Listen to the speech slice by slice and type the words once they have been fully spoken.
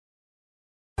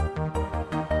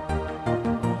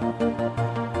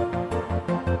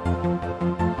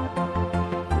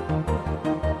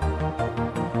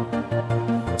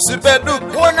Super Duke,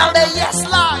 Ronald, yes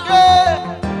là, yeah.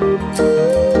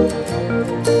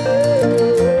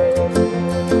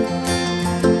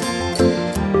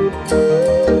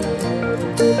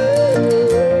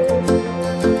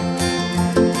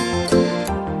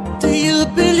 Do you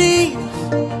believe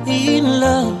in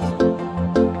love?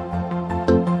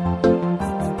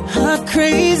 How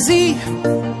crazy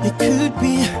it could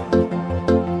be,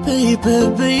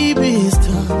 baby,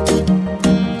 stop.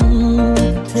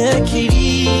 Take it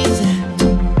easy.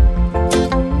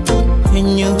 When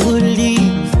you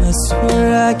leave, I swear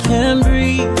I can't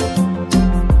breathe.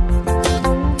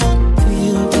 Do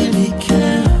you really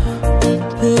care,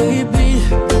 baby?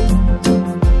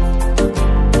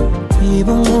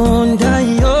 Even wonder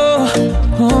you're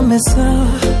on my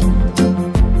side.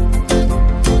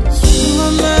 You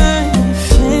are my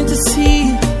fantasy,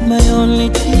 my only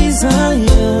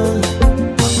desire.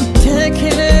 Take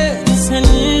it as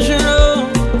unusual.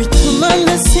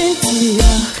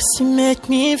 Cynthia, 'cause you make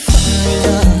me fall in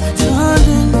love.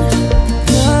 Darling,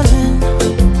 darling,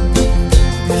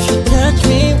 if you touch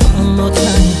me one more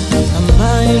time, I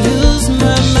might lose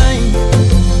my mind.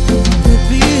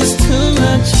 Baby, it's too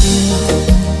much here.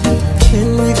 Can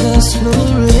we go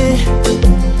slowly?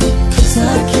 'Cause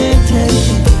I can't take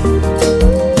it.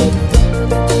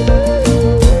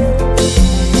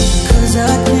 'Cause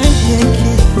I can't take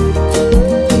it.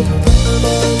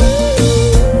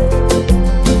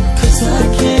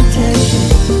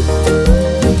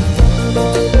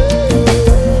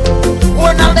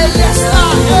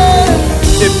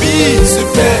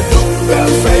 Super Duke,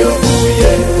 parfait au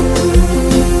Gouyad.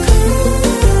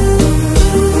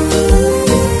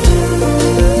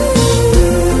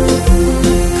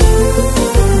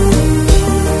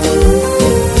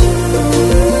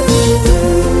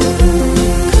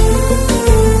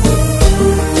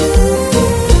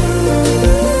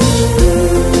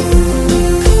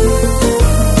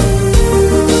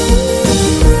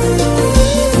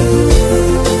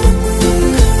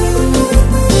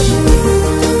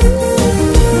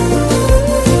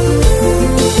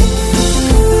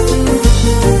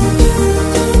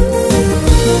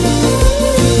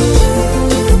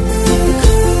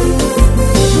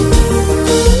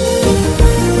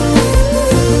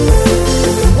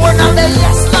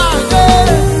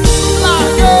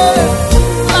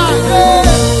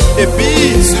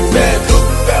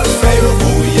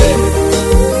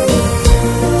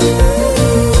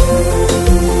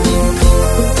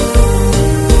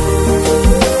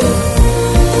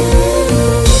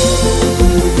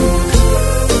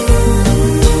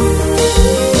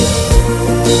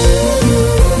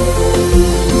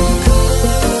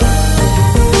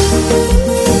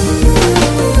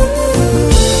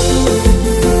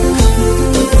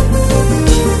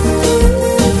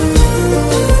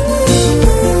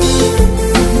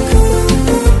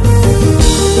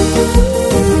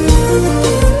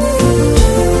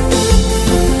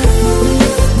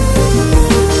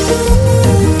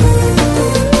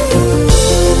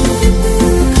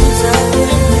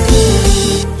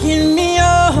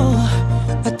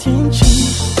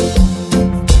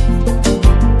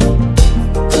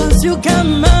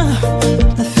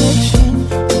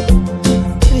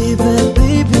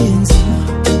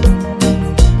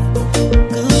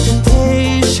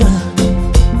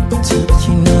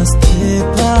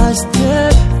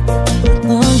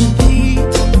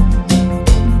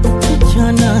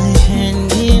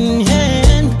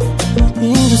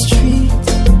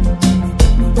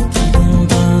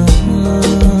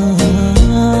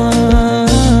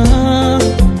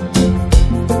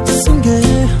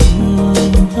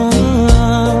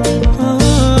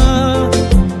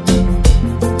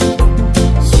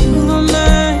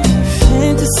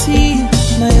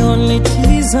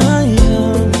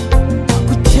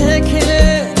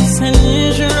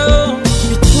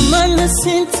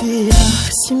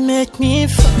 You make me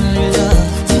fall in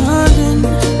love, darling,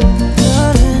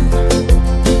 darling.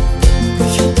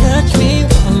 If you touch me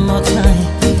one more time,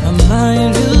 I might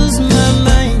lose my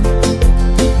mind.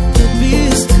 Baby,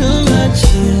 it's too much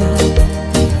here.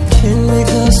 Can we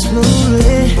go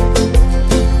slowly?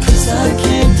 'Cause I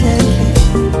can't take it.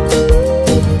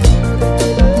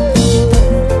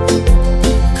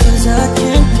 'Cause I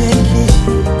can't take it.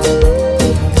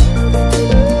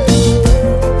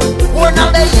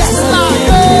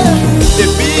 The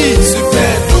beat